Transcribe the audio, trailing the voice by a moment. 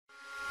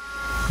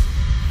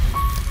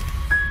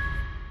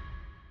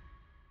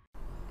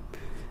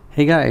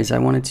Hey guys, I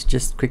wanted to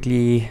just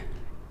quickly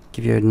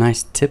give you a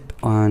nice tip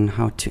on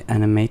how to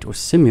animate or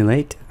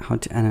simulate,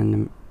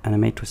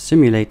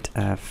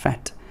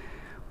 fat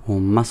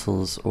or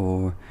muscles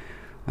or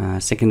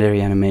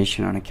secondary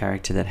animation on a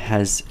character that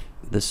has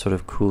this sort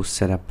of cool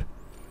setup,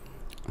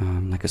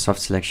 like a soft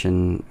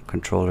selection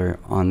controller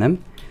on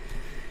them.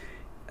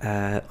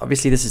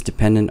 Obviously this is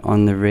dependent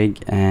on the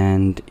rig,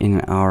 and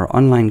in our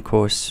online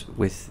course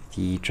with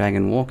the drag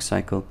and walk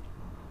cycle,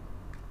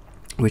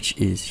 which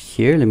is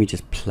here, let me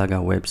just plug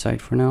our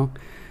website for now.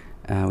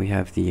 We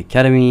have the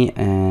Academy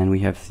and we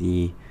have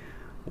the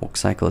walk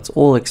cycle. It's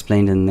all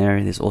explained in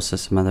there. There's also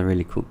some other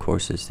really cool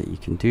courses that you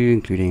can do,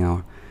 including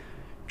our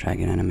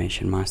drag and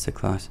animation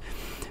masterclass.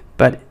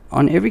 But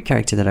on every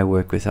character that I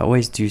work with, I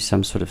always do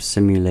some sort of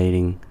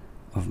simulating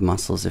of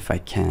muscles if I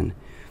can.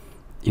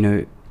 You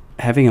know,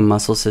 having a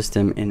muscle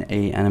system in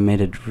a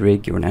animated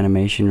rig or an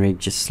animation rig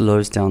just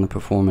slows down the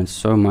performance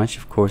so much.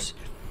 Of course,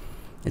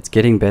 it's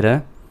getting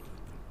better,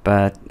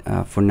 but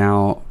for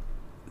now,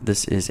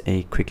 this is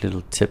a quick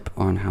little tip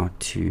on how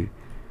to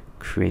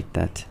create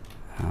that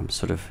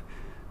sort of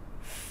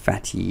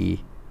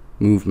fatty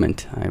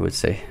movement, I would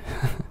say,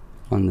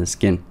 on the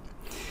skin.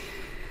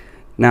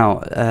 Now,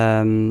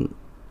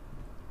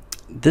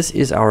 this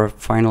is our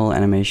final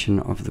animation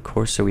of the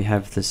course. So we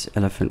have this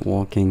elephant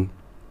walking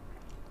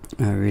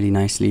really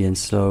nicely and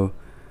slow,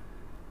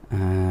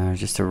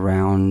 just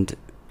around,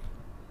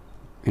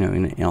 you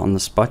know, on the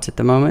spot at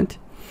the moment.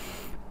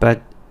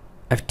 But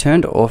I've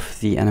turned off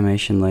the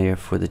animation layer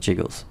for the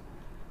jiggles,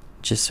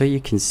 just so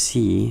you can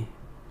see.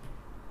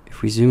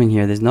 If we zoom in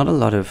here, there's not a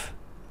lot of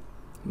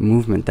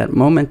movement. That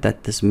moment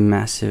that this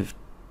massive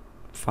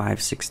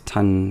 5-6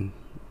 ton,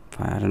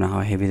 I don't know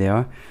how heavy they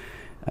are,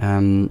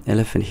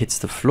 elephant hits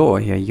the floor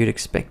here, you'd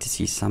expect to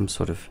see some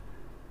sort of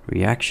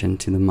reaction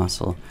to the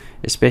muscle,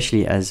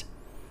 especially as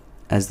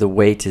the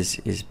weight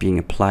is being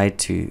applied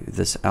to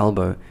this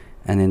elbow,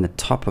 and then the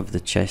top of the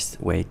chest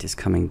weight is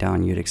coming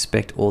down. You'd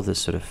expect all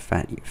this sort of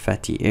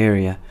fatty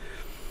area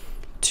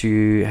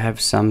to have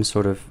some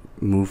sort of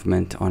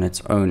movement on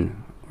its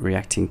own,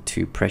 reacting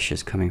to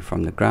pressures coming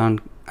from the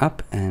ground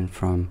up and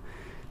from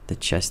the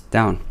chest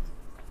down.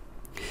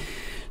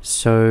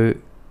 So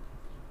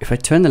if I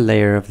turn the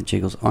layer of the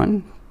jiggles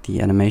on,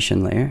 the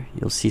animation layer,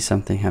 you'll see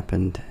something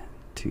happened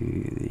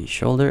to the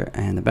shoulder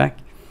and the back.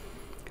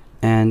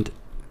 And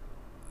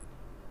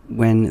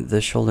when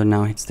the shoulder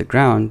now hits the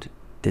ground,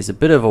 there's a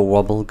bit of a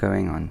wobble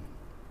going on.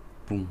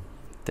 Boom,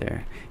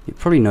 there. You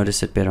probably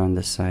notice it better on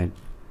this side.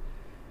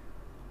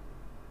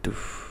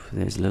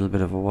 There's a little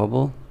bit of a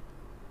wobble.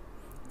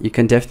 You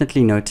can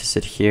definitely notice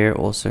it here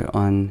also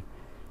on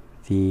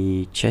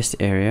the chest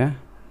area.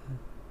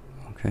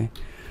 Okay.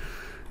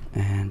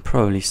 And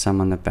probably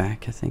some on the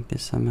back. I think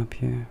there's some up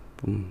here.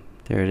 Boom,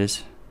 there it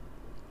is.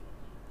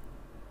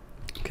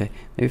 Okay,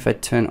 maybe if I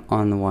turn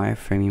on the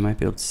wireframe, you might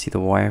be able to see the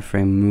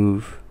wireframe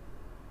move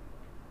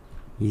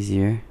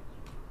easier.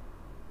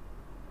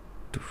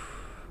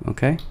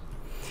 Okay.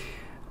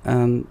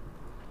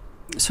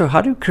 So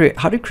how to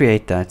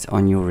create that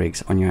on your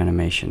rigs, on your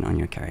animation, on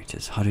your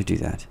characters? How to do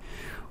that?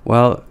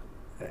 Well,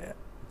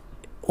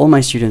 all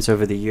my students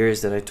over the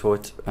years that I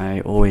taught,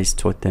 I always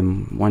taught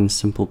them one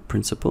simple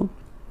principle,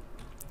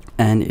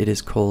 and it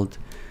is called,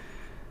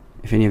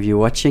 if any of you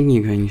watching,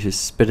 you're going to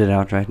spit it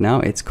out right now.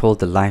 It's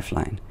called the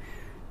Lifeline.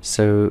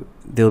 So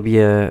there'll be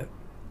a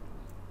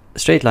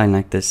straight line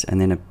like this, and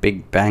then a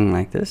big bang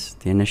like this,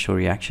 the initial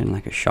reaction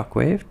like a shock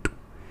wave,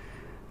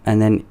 and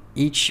then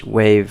each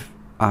wave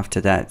after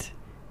that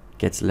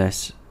gets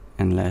less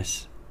and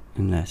less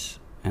and less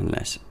and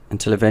less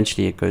until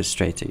eventually it goes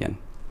straight again.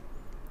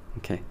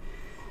 Okay,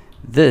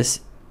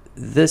 this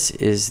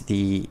is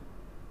the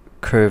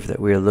curve that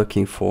we're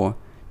looking for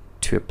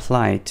to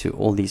apply to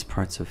all these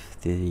parts of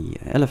the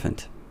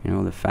elephant, you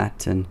know, the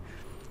fat, and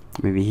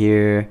maybe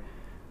here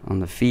on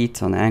the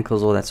feet, on the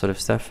ankles, all that sort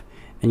of stuff.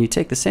 And you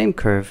take the same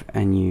curve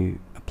and you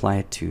apply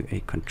it to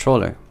a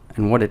controller.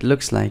 And what it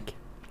looks like,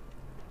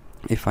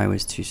 if I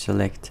was to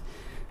select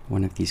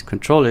one of these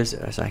controllers,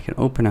 is I can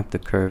open up the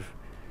curve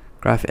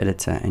graph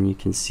editor and you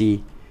can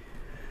see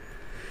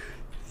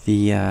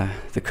the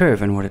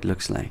curve and what it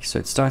looks like. So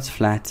it starts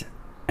flat,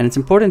 and it's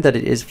important that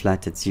it is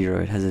flat at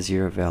 0. It has a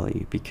 0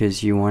 value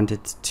because you want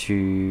it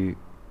to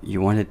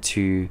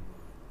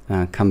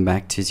come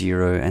back to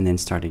 0 and then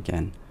start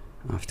again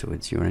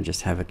afterwards. You want to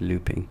just have it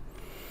looping.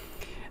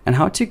 And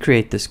how to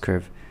create this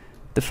curve?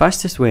 The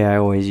fastest way I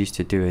always used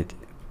to do it,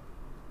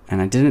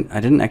 and I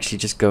didn't actually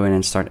just go in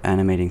and start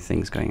animating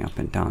things going up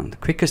and down. The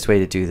quickest way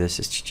to do this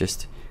is to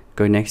just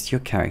go next to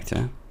your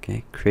character.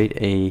 Okay, create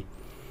a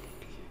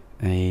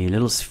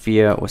little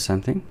sphere or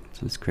something. So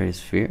let's create a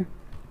sphere,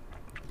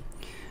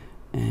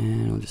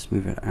 and we'll just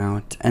move it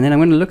out. And then I'm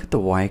going to look at the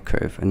Y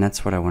curve, and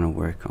that's what I want to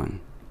work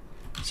on.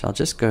 So I'll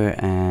just go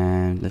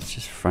and let's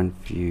just front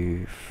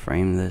view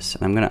frame this,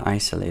 and I'm going to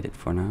isolate it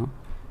for now,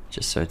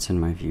 just so it's in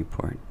my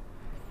viewport.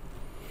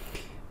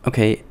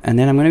 Okay, and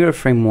then I'm going to go to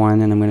frame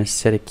 1 and I'm going to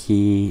set a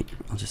key.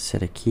 I'll just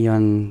set a key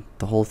on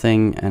the whole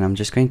thing, and I'm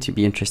just going to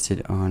be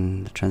interested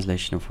on the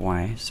translation of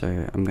Y.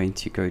 So I'm going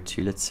to go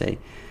to, let's say,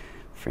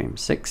 frame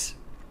 6.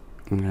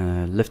 I'm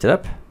going to lift it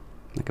up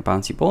like a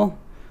bouncy ball,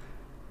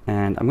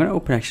 and I'm going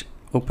to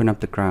open up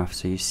the graph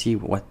so you see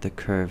what the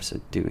curves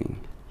are doing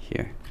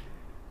here.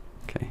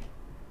 Okay,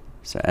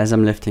 so as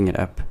I'm lifting it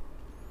up,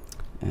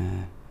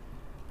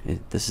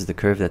 this is the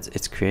curve that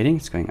it's creating.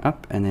 It's going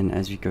up, and then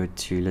as we go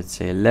to, let's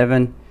say,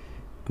 11,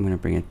 I'm going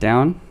to bring it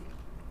down.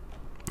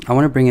 I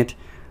want to bring it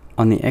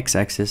on the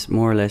x-axis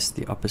more or less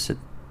the opposite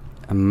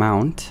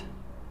amount.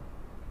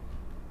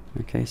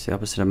 Okay, so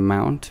opposite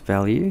amount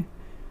value.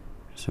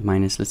 So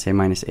minus, let's say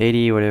minus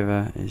 80,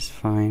 whatever is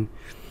fine.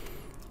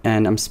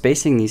 And I'm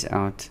spacing these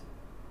out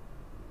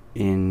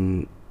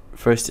in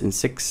first in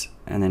 6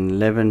 and then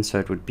 11, so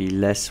it would be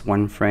less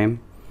 1 frame.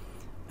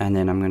 And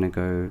then I'm going to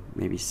go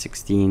maybe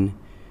 16.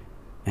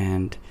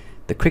 And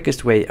the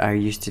quickest way I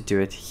used to do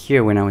it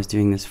here when I was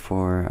doing this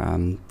for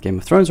Game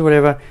of Thrones or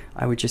whatever,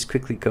 I would just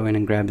quickly go in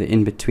and grab the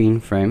in-between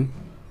frame.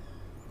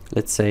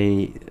 Let's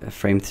say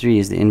frame 3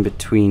 is the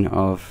in-between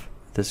of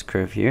this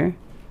curve here,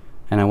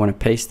 and I want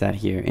to paste that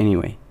here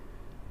anyway.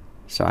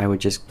 So I would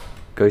just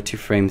go to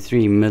frame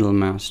 3, middle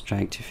mouse,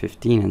 drag to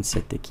 15 and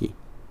set the key.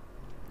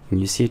 And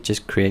you see it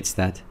just creates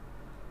that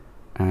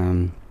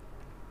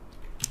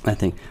I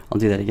think I'll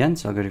do that again.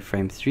 So I'll go to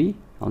frame 3,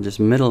 I'll just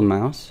middle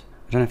mouse.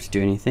 I don't have to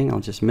do anything. I'll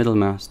just middle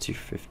mouse to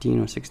 15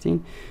 or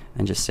 16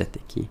 and just set the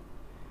key.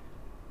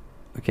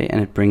 Okay,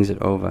 and it brings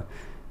it over.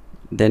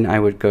 Then I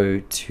would go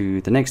to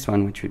the next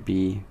one, which would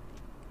be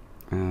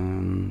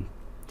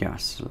yeah,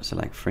 so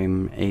like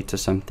frame 8 or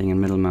something,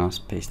 and middle mouse,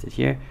 paste it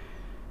here.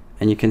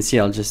 And you can see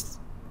I'll just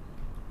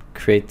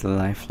create the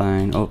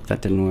lifeline. Oh,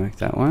 that didn't work,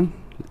 that one.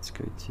 Let's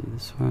go to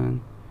this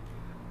one,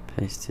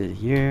 paste it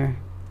here,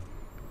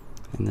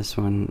 and this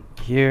one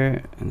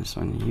here, and this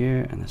one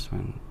here, and this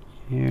one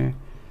here,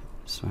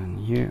 this one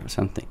here, or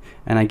something.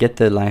 And I get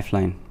the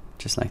lifeline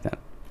just like that.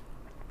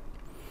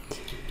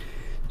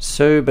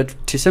 So, but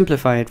to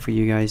simplify it for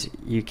you guys,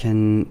 you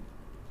can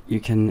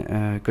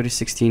go to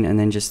 16 and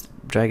then just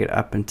drag it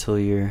up until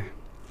you're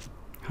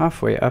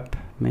halfway up.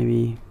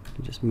 Maybe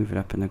just move it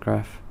up in the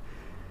graph.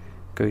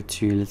 Go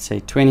to, let's say,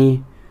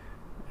 20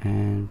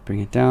 and bring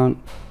it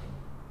down.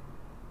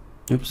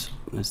 Oops,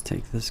 let's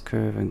take this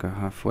curve and go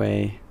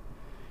halfway.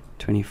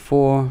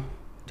 24,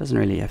 doesn't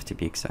really have to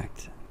be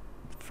exact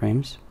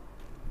frames.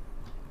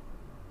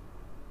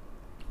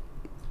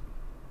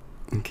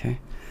 Okay.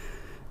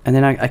 And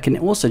then I can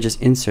also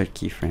just insert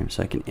keyframes.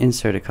 So I can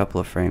insert a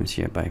couple of frames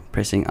here by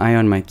pressing I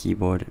on my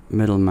keyboard,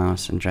 middle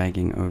mouse, and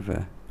dragging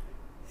over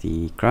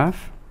the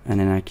graph. And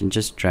then I can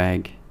just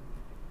drag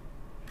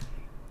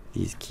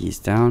these keys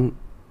down.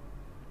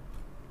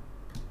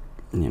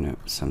 You know,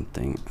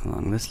 something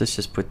along this. Let's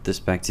just put this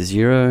back to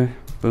 0.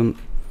 Boom.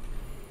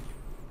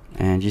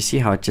 And you see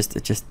how it just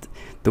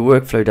the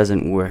workflow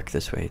doesn't work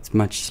this way. It's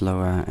much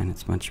slower and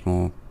it's much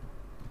more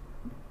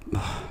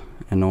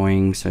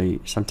annoying, so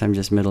sometimes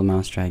just middle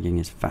mouse dragging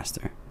is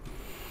faster.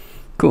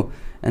 Cool.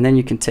 And then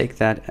you can take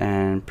that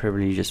and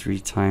probably just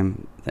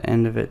retime the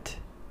end of it,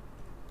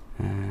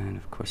 and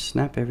of course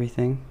snap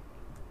everything.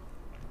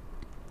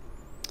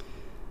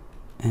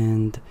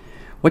 And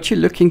what you're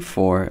looking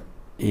for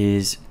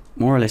is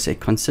more or less a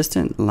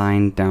consistent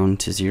line down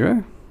to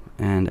 0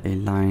 and a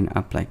line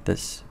up like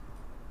this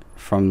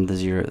from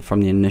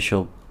the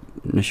initial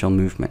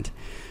movement,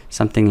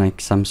 something like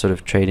some sort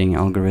of trading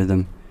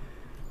algorithm.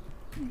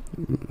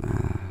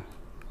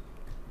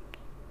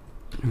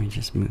 Let me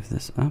just move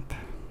this up.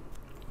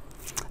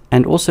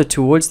 And also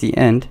towards the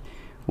end,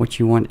 what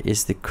you want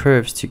is the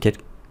curves to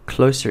get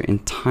closer in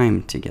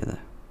time together.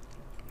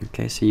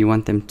 Okay, so you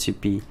want them to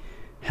be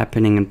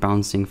happening and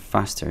bouncing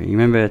faster. You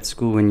remember at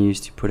school when you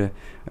used to put a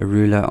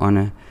ruler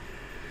on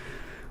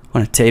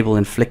a table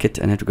and flick it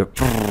and it would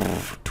go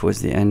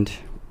towards the end.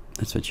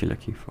 That's what you're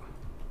looking for.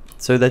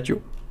 So that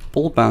your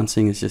ball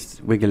bouncing is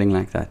just wiggling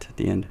like that at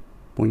the end.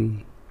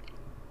 Boing.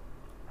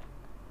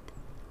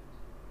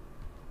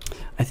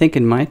 I think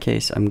in my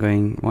case I'm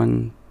going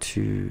 1,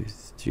 2,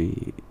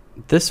 3.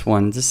 This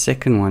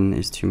second one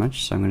is too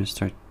much, so I'm going to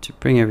start to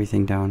bring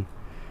everything down.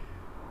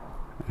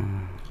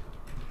 And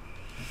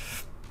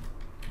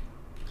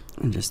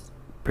just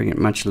bring it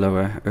much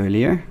lower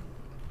earlier.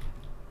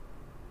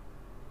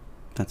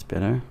 That's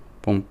better.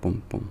 Boom,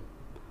 boom, boom.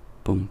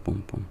 Boom,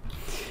 boom, boom.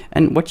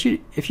 And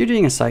if you're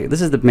doing a cycle,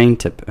 this is the main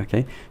tip,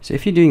 okay? So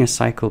if you're doing a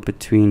cycle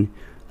between,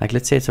 like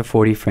let's say it's a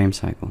 40 frame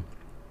cycle,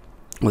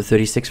 or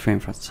 36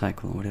 frame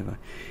cycle, or whatever,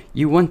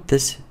 you want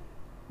this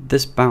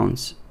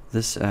bounce,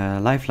 this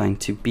lifeline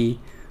to be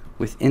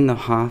within the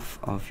half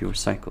of your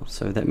cycle.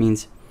 So that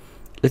means,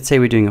 let's say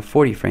we're doing a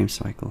 40 frame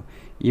cycle,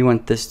 you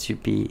want this to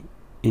be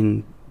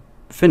in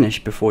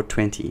finish before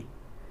 20,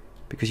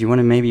 because you want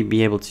to maybe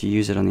be able to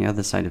use it on the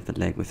other side of the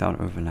leg without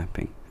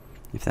overlapping,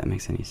 if that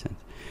makes any sense.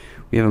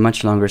 We have a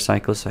much longer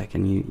cycle, so I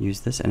can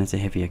use this, and it's a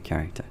heavier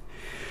character.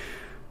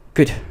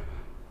 Good.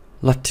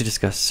 lot to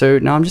discuss. So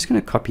now I'm just going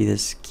to copy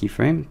this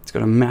keyframe. It's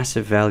got a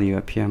massive value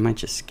up here. I might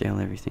just scale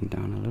everything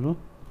down a little.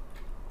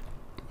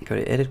 Go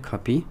to edit,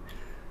 copy.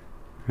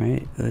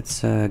 Right,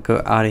 let's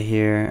go out of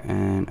here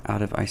and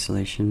out of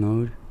isolation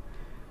mode.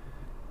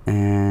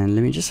 And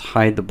let me just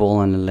hide the ball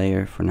on the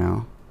layer for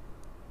now,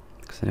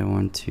 because I don't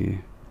want to.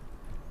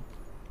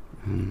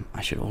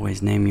 I should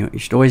always name you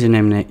should always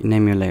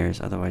name your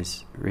layers,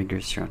 otherwise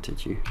riggers shout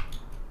at you.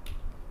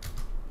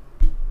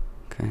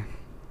 Okay.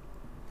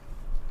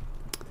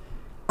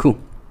 Cool.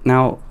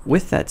 Now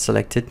with that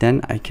selected,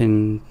 then I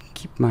can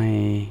keep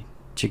my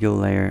jiggle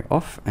layer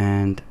off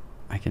and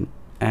I can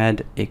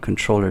add a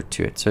controller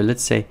to it. So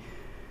let's say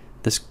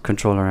this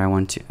controller I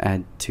want to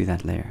add to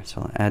that layer.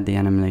 So I'll add the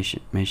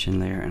animation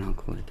layer and I'll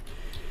call it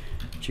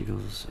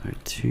jiggles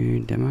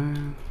 02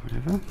 demo,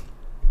 whatever.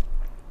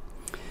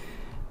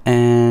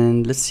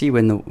 And let's see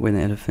when the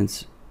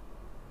elephants.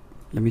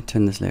 Let me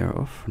turn this layer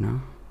off for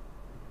now.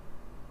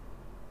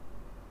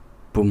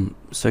 Boom.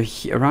 So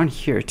around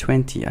here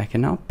 20, I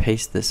can now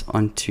paste this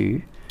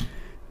onto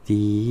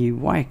the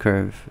Y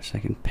curve. So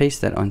I can paste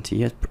that onto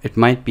here. It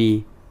might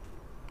be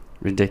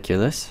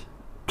ridiculous,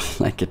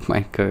 like it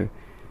might go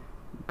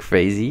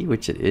crazy,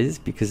 which it is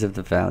because of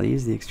the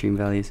values, the extreme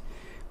values,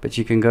 but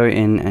you can go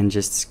in and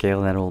just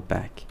scale that all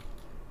back.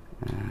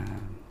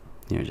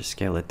 You know, just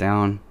scale it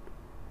down,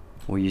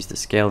 or use the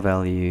scale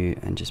value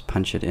and just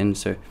punch it in.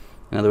 So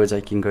in other words, I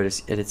can go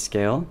to edit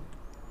scale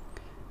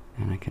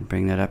and I can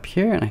bring that up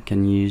here, and I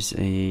can use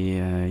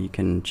a you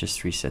can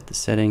just reset the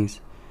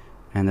settings,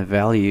 and the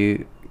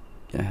value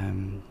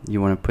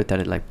you want to put that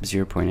at like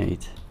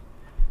 0.8,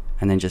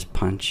 and then just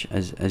punch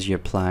as you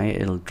apply.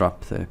 It'll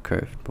drop the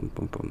curve. Boom,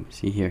 boom, boom.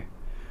 See here.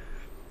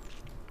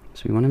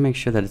 So we want to make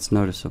sure that it's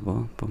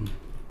noticeable. Boom.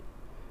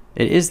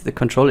 It is, the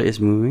controller is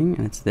moving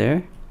and it's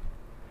there.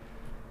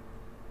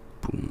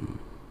 Boom.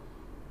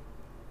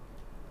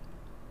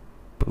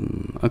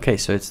 Boom. Okay,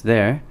 so it's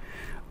there.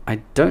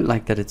 I don't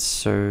like that it's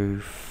so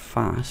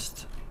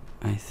fast.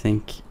 I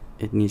think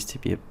it needs to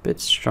be a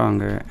bit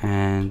stronger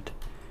and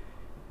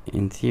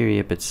in theory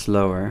a bit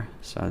slower.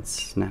 So I'd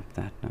snap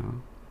that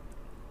now.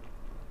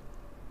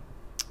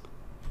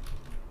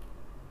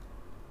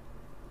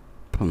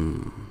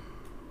 Boom.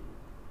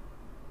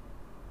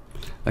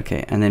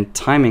 Okay, and then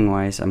timing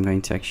wise, I'm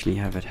going to actually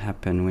have it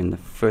happen when the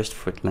first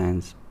foot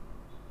lands.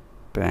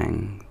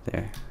 Bang,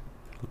 there.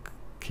 It'll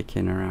kick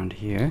in around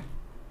here.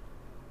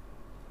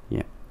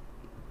 Yeah.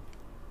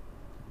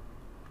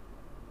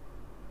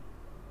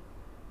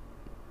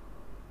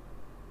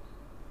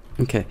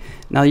 Okay,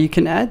 now you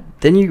can add,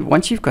 then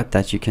once you've got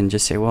that, you can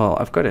just say, well,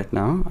 I've got it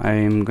now.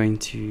 I'm going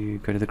to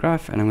go to the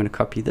graph and I'm going to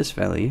copy this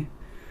value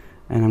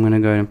and I'm going to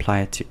go and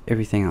apply it to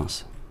everything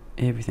else.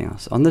 Everything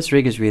else. On this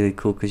rig is really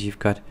cool because you've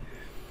got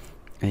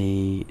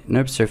a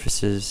NURB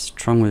surfaces.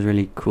 Trong was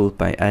really cool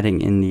by adding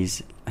in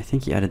these. I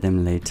think he added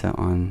them later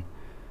on.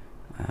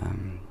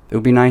 It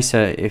would be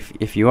nicer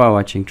if you are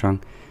watching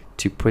Trong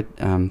to put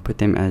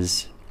them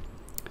as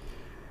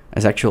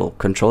actual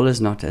controllers,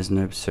 not as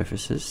NURB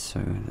surfaces. So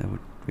that would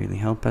really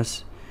help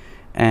us.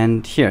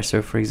 And here,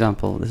 so for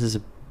example, this is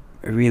a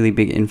really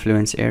big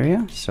influence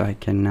area. So I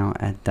can now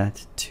add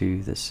that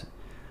to this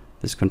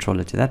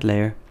controller, to that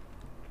layer.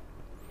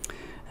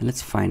 And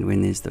let's find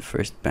when there's the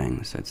first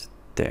bang. So it's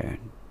there.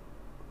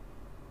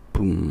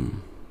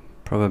 Boom.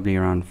 Probably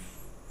around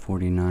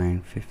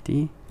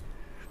 49.50.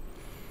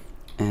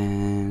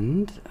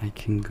 And I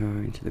can go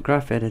into the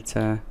graph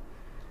editor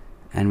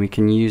and we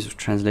can use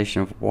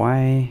translation of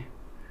Y.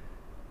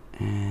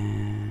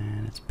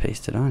 And let's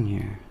paste it on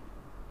here.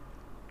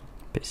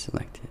 Paste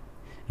selected.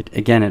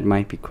 Again, it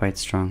might be quite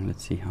strong.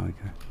 Let's see how we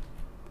go.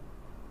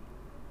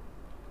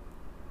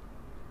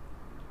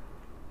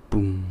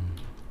 Boom.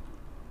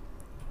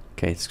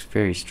 Okay, it's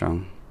very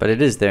strong, but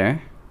it is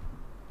there.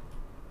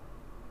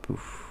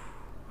 Poof.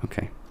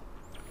 Okay.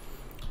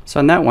 So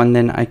on that one,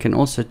 then I can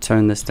also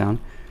tone this down.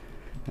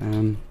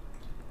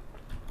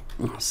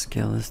 I'll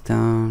scale this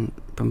down.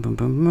 Boom, boom,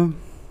 boom,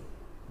 boom.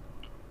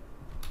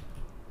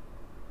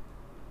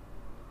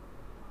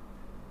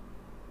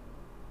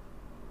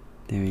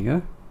 There we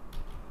go.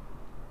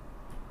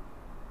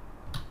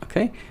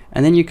 Okay,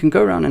 and then you can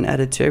go around and add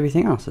it to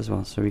everything else as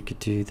well. So we could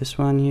do this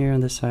one here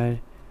on the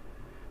side.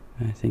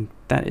 I think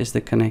that is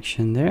the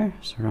connection there.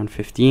 So around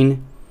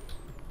 15.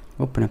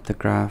 Open up the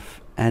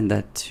graph, add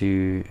that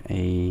to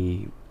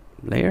a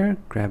layer,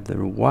 grab the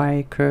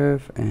Y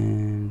curve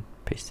and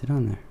paste it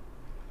on there.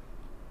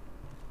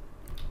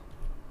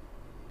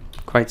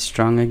 Quite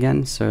strong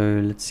again,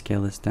 so let's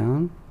scale this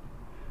down.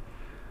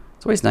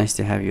 It's always nice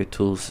to have your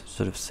tools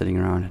sort of sitting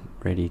around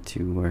ready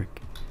to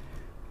work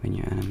when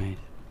you animate.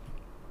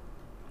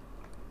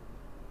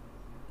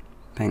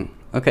 Bang.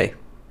 Okay.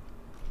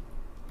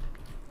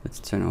 Let's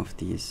turn off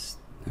these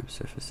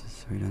surfaces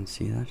so we don't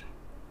see that.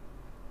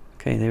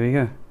 Okay, there we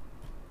go.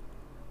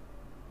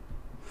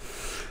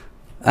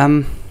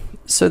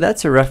 So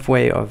that's a rough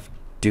way of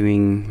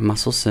doing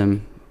muscle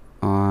sim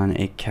on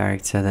a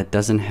character that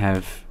doesn't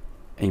have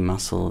a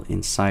muscle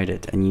inside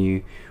it,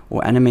 and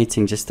or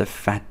animating just the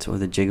fat or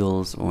the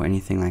jiggles or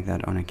anything like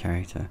that on a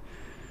character.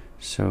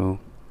 So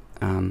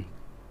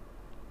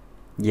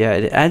yeah,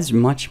 it adds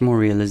much more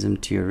realism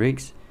to your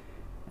rigs,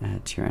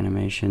 to your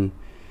animation.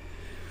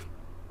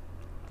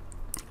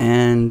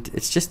 And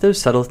it's just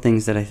those subtle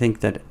things that I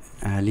think that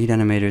lead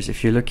animators,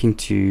 if you're looking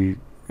to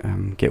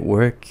get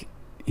work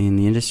in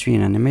the industry,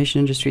 in animation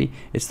industry,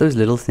 it's those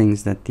little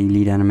things that the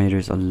lead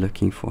animators are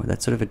looking for.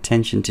 That sort of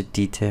attention to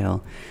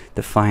detail,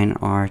 the fine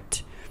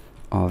art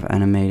of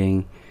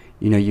animating.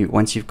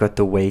 Once you've got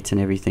the weight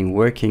and everything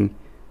working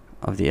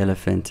of the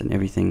elephant and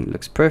everything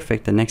looks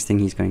perfect, the next thing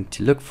he's going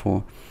to look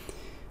for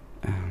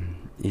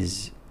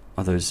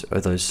are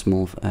those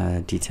small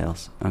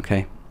details.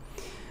 Okay.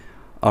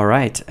 All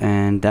right,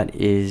 and that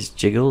is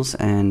jiggles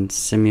and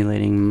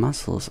simulating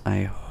muscles.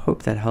 I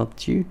hope that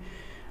helped you.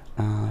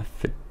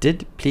 If it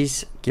did,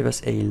 please give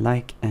us a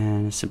like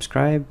and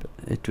subscribe.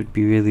 It would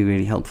be really,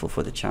 really helpful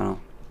for the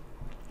channel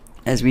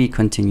as we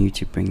continue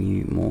to bring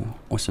you more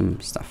awesome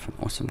stuff and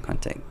awesome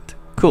content.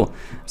 Cool.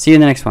 See you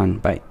in the next one.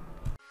 Bye.